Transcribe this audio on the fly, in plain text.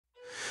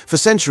For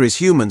centuries,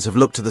 humans have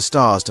looked to the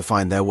stars to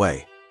find their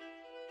way.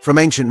 From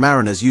ancient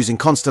mariners using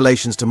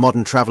constellations to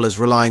modern travelers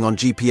relying on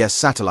GPS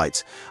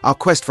satellites, our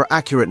quest for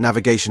accurate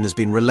navigation has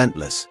been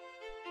relentless.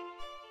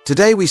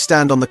 Today we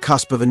stand on the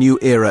cusp of a new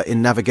era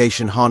in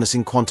navigation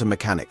harnessing quantum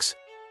mechanics.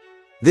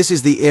 This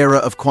is the era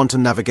of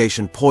quantum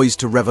navigation poised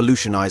to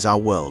revolutionize our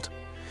world.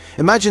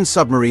 Imagine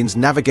submarines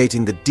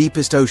navigating the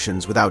deepest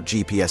oceans without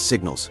GPS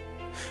signals.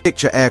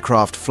 Picture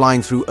aircraft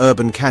flying through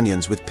urban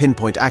canyons with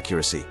pinpoint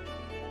accuracy.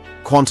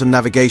 Quantum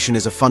navigation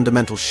is a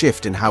fundamental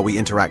shift in how we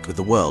interact with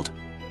the world,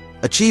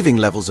 achieving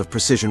levels of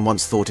precision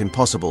once thought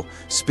impossible,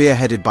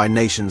 spearheaded by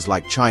nations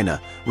like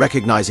China,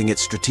 recognizing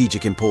its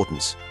strategic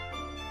importance.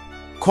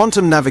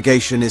 Quantum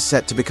navigation is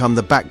set to become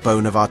the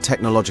backbone of our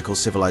technological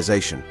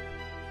civilization.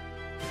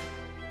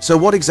 So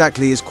what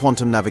exactly is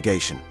quantum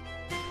navigation?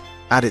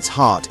 At its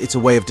heart, it's a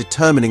way of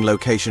determining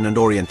location and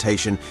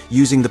orientation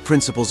using the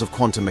principles of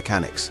quantum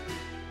mechanics.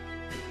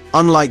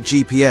 Unlike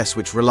GPS,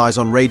 which relies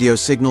on radio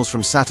signals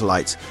from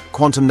satellites,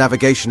 quantum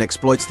navigation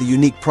exploits the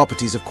unique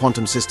properties of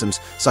quantum systems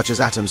such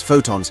as atoms,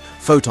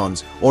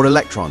 photons, or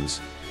electrons.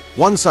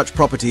 One such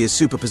property is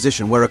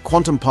superposition, where a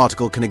quantum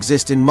particle can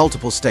exist in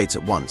multiple states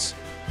at once.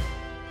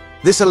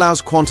 This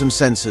allows quantum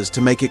sensors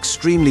to make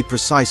extremely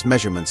precise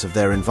measurements of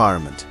their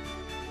environment.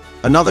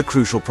 Another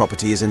crucial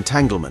property is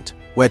entanglement,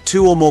 where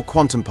two or more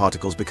quantum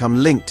particles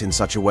become linked in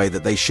such a way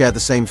that they share the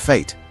same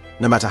fate,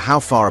 no matter how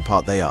far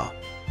apart they are.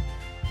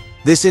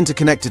 This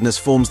interconnectedness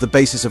forms the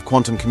basis of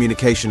quantum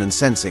communication and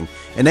sensing,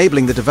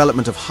 enabling the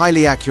development of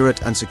highly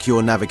accurate and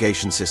secure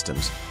navigation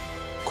systems.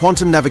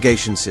 Quantum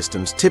navigation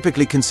systems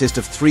typically consist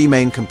of three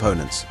main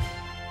components: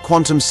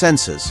 quantum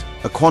sensors,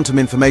 a quantum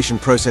information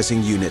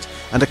processing unit,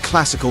 and a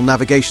classical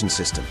navigation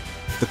system.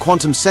 The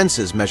quantum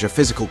sensors measure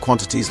physical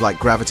quantities like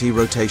gravity,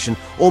 rotation,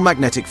 or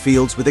magnetic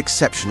fields with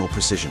exceptional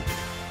precision.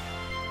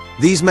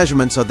 These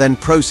measurements are then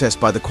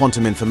processed by the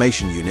quantum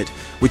information unit,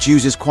 which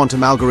uses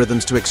quantum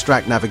algorithms to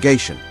extract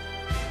navigation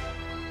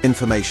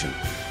information.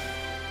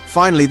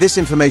 Finally, this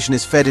information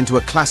is fed into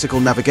a classical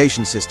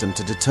navigation system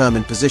to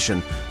determine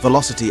position,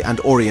 velocity,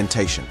 and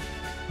orientation.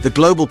 The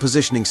Global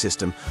Positioning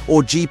System,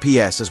 or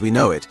GPS as we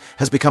know it,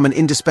 has become an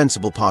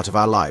indispensable part of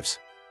our lives.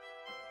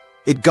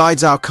 It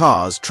guides our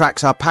cars,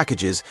 tracks our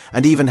packages,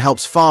 and even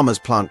helps farmers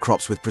plant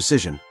crops with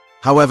precision.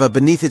 However,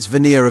 beneath its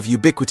veneer of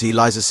ubiquity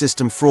lies a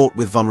system fraught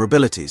with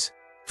vulnerabilities.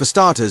 For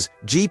starters,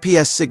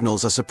 GPS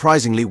signals are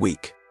surprisingly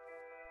weak.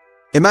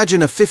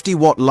 Imagine a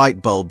 50-watt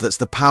light bulb that's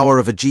the power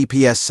of a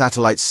GPS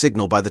satellite's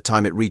signal by the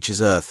time it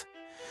reaches Earth.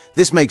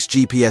 This makes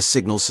GPS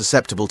signals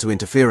susceptible to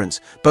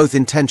interference, both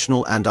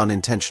intentional and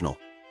unintentional.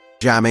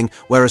 Jamming,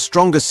 where a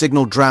stronger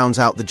signal drowns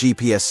out the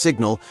GPS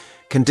signal,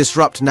 can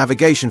disrupt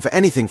navigation for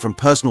anything from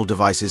personal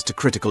devices to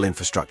critical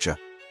infrastructure.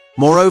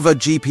 Moreover,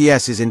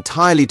 GPS is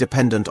entirely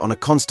dependent on a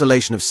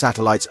constellation of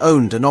satellites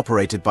owned and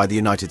operated by the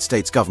United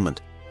States government.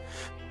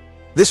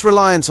 This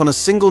reliance on a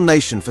single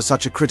nation for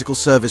such a critical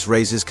service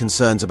raises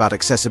concerns about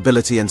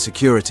accessibility and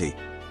security.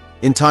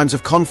 In times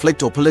of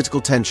conflict or political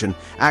tension,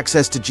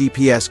 access to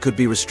GPS could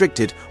be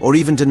restricted or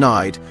even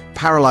denied,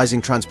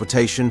 paralyzing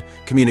transportation,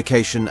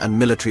 communication, and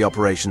military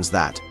operations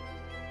that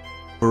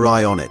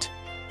rely on it.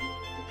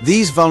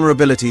 These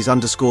vulnerabilities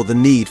underscore the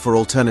need for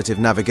alternative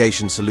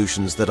navigation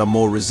solutions that are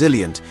more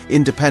resilient,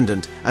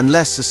 independent, and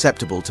less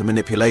susceptible to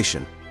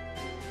manipulation.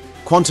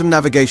 Quantum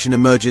navigation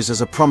emerges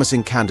as a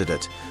promising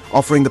candidate,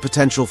 offering the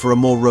potential for a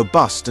more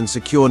robust and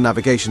secure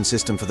navigation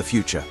system for the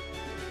future.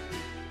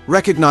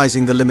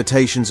 Recognizing the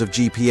limitations of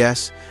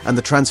GPS and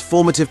the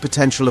transformative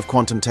potential of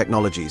quantum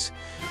technologies,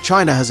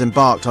 China has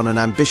embarked on an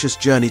ambitious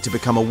journey to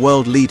become a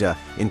world leader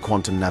in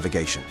quantum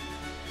navigation.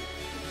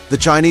 The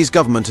Chinese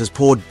government has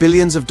poured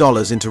billions of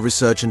dollars into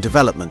research and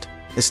development,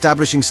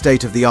 establishing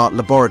state-of-the-art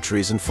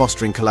laboratories and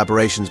fostering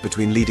collaborations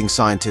between leading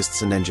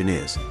scientists and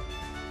engineers.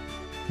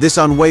 This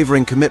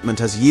unwavering commitment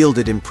has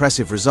yielded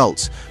impressive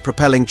results,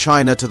 propelling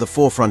China to the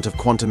forefront of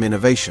quantum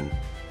innovation.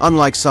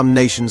 Unlike some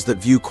nations that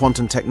view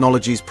quantum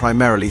technologies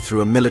primarily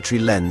through a military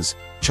lens,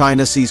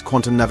 China sees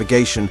quantum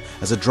navigation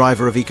as a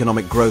driver of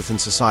economic growth and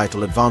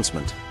societal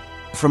advancement.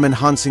 From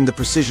enhancing the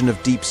precision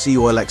of deep-sea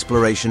oil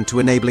exploration to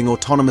enabling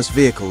autonomous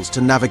vehicles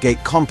to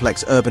navigate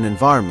complex urban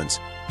environments,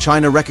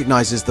 China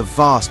recognizes the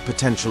vast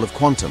potential of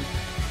quantum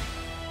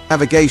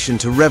navigation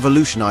to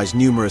revolutionize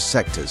numerous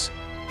sectors.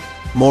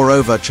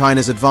 Moreover,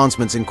 China's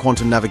advancements in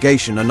quantum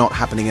navigation are not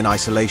happening in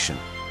isolation.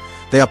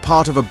 They are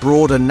part of a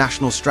broader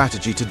national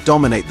strategy to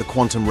dominate the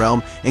quantum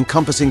realm,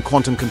 encompassing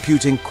quantum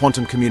computing,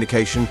 quantum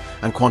communication,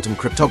 and quantum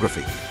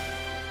cryptography.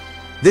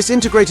 This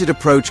integrated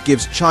approach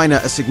gives China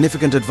a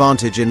significant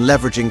advantage in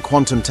leveraging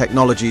quantum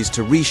technologies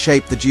to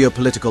reshape the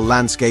geopolitical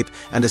landscape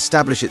and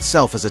establish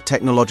itself as a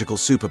technological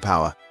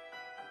superpower.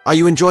 Are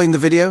you enjoying the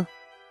video?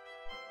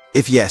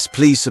 If yes,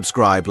 please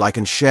subscribe, like,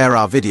 and share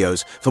our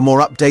videos for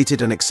more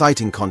updated and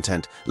exciting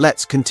content.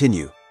 Let's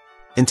continue.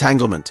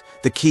 Entanglement,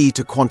 the key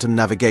to quantum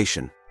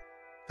navigation.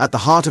 At the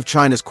heart of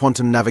China's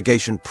quantum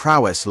navigation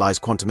prowess lies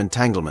quantum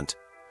entanglement.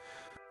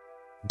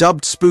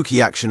 Dubbed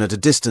spooky action at a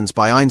distance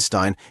by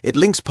Einstein, it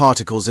links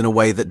particles in a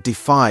way that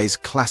defies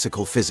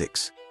classical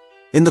physics.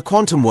 In the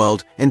quantum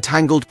world,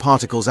 entangled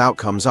particles'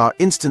 outcomes are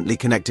instantly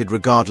connected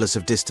regardless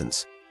of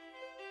distance.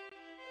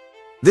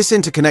 This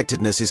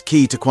interconnectedness is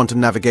key to quantum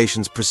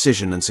navigation's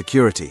precision and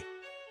security.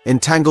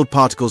 Entangled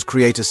particles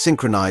create a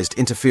synchronized,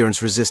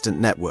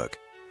 interference-resistant network.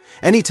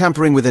 Any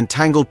tampering with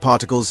entangled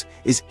particles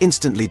is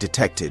instantly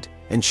detected,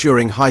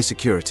 ensuring high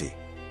security.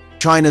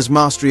 China's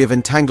mastery of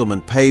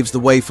entanglement paves the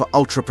way for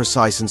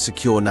ultra-precise and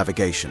secure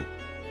navigation.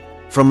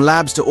 From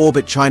labs to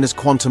orbit China's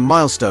quantum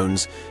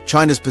milestones,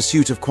 China's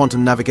pursuit of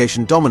quantum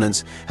navigation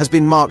dominance has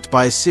been marked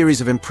by a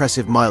series of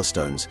impressive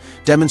milestones,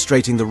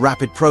 demonstrating the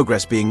rapid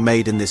progress being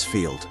made in this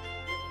field.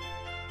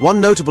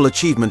 One notable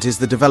achievement is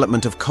the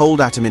development of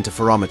cold atom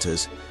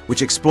interferometers,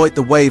 which exploit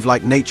the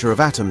wave-like nature of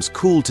atoms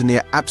cooled to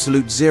near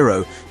absolute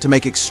zero to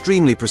make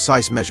extremely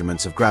precise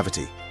measurements of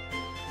gravity.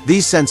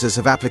 These sensors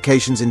have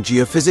applications in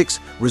geophysics,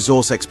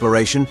 resource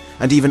exploration,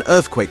 and even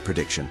earthquake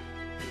prediction.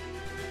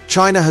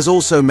 China has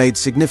also made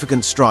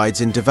significant strides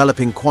in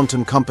developing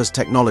quantum compass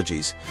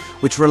technologies,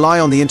 which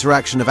rely on the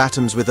interaction of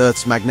atoms with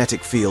Earth's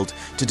magnetic field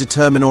to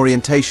determine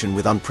orientation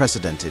with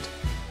unprecedented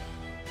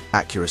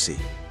accuracy.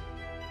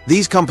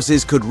 These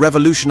compasses could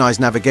revolutionize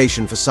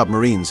navigation for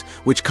submarines,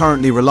 which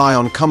currently rely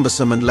on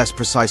cumbersome and less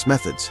precise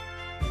methods.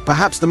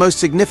 Perhaps the most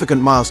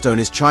significant milestone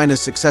is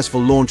China's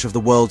successful launch of the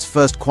world's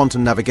first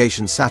quantum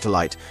navigation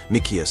satellite,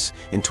 MIKIUS,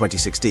 in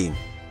 2016.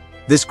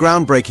 This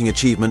groundbreaking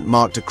achievement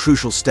marked a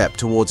crucial step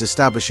towards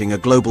establishing a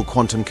global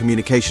quantum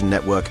communication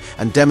network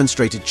and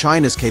demonstrated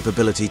China's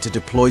capability to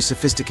deploy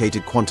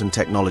sophisticated quantum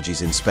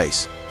technologies in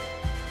space.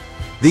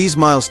 These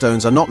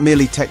milestones are not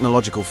merely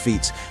technological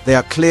feats, they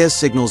are clear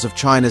signals of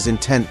China's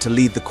intent to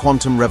lead the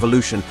quantum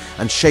revolution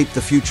and shape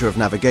the future of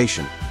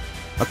navigation.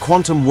 A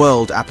quantum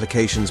world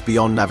applications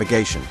beyond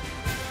navigation.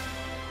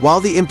 While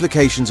the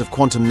implications of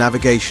quantum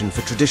navigation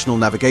for traditional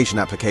navigation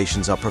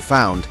applications are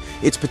profound,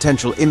 its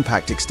potential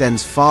impact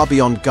extends far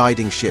beyond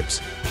guiding ships,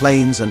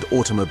 planes, and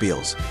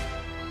automobiles.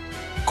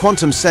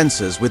 Quantum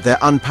sensors, with their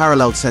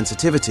unparalleled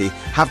sensitivity,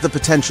 have the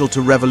potential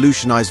to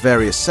revolutionize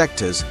various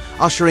sectors,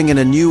 ushering in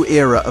a new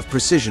era of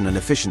precision and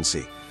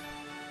efficiency.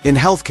 In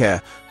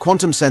healthcare,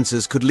 quantum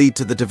sensors could lead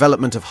to the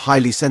development of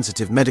highly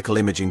sensitive medical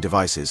imaging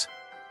devices,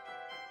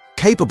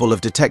 capable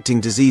of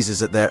detecting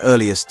diseases at their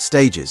earliest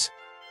stages.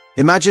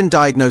 Imagine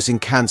diagnosing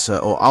cancer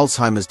or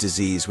Alzheimer's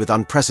disease with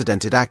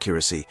unprecedented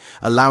accuracy,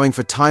 allowing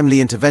for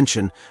timely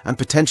intervention and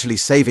potentially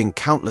saving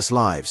countless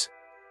lives.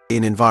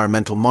 In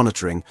environmental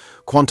monitoring,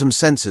 quantum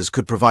sensors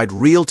could provide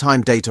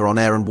real-time data on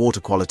air and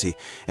water quality,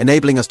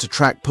 enabling us to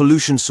track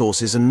pollution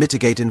sources and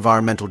mitigate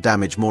environmental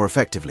damage more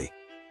effectively.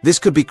 This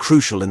could be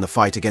crucial in the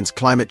fight against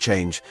climate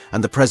change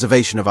and the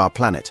preservation of our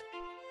planet.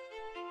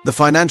 The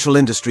financial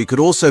industry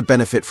could also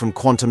benefit from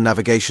quantum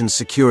navigation's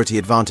security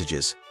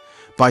advantages.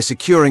 By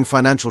securing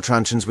financial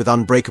transactions with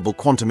unbreakable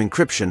quantum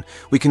encryption,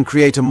 we can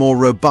create a more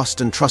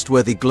robust and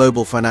trustworthy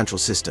global financial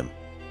system.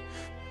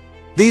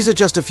 These are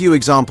just a few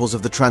examples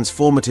of the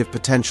transformative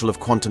potential of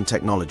quantum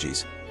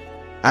technologies.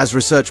 As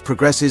research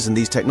progresses and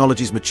these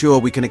technologies mature,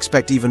 we can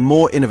expect even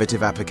more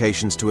innovative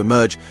applications to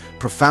emerge,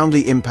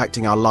 profoundly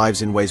impacting our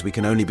lives in ways we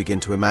can only begin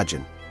to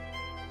imagine.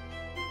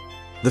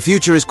 The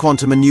future is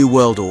quantum, a new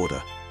world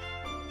order.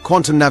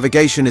 Quantum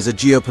navigation is a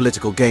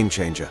geopolitical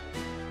game-changer.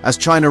 As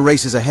China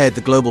races ahead,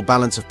 the global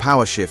balance of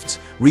power shifts,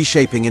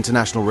 reshaping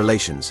international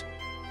relations.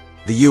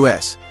 The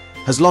US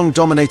has long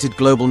dominated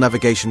global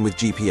navigation with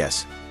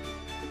GPS.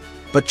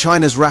 But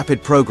China's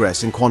rapid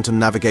progress in quantum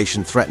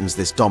navigation threatens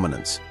this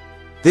dominance.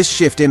 This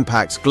shift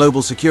impacts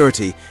global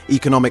security,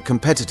 economic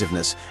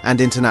competitiveness, and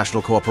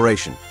international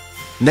cooperation.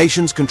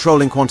 Nations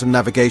controlling quantum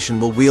navigation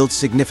will wield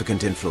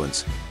significant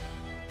influence.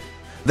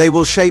 They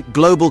will shape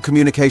global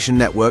communication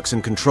networks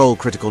and control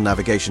critical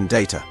navigation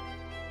data.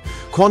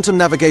 Quantum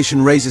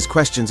navigation raises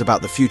questions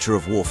about the future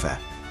of warfare.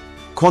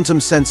 Quantum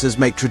sensors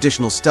make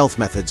traditional stealth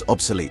methods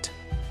obsolete.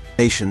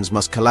 Nations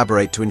must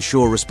collaborate to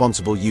ensure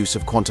responsible use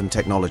of quantum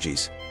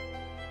technologies.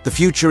 The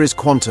future is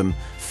quantum,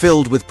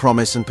 filled with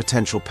promise and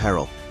potential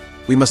peril.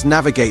 We must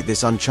navigate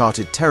this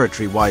uncharted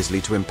territory wisely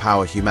to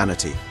empower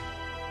humanity.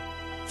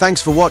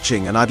 Thanks for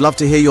watching, and I'd love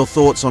to hear your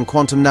thoughts on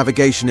quantum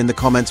navigation in the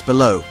comments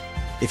below.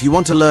 If you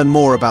want to learn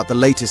more about the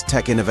latest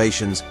tech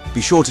innovations, be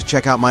sure to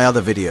check out my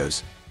other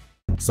videos.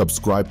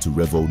 Subscribe to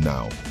Revo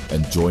now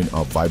and join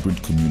our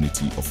vibrant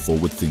community of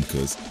forward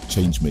thinkers,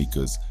 change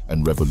makers,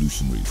 and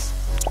revolutionaries.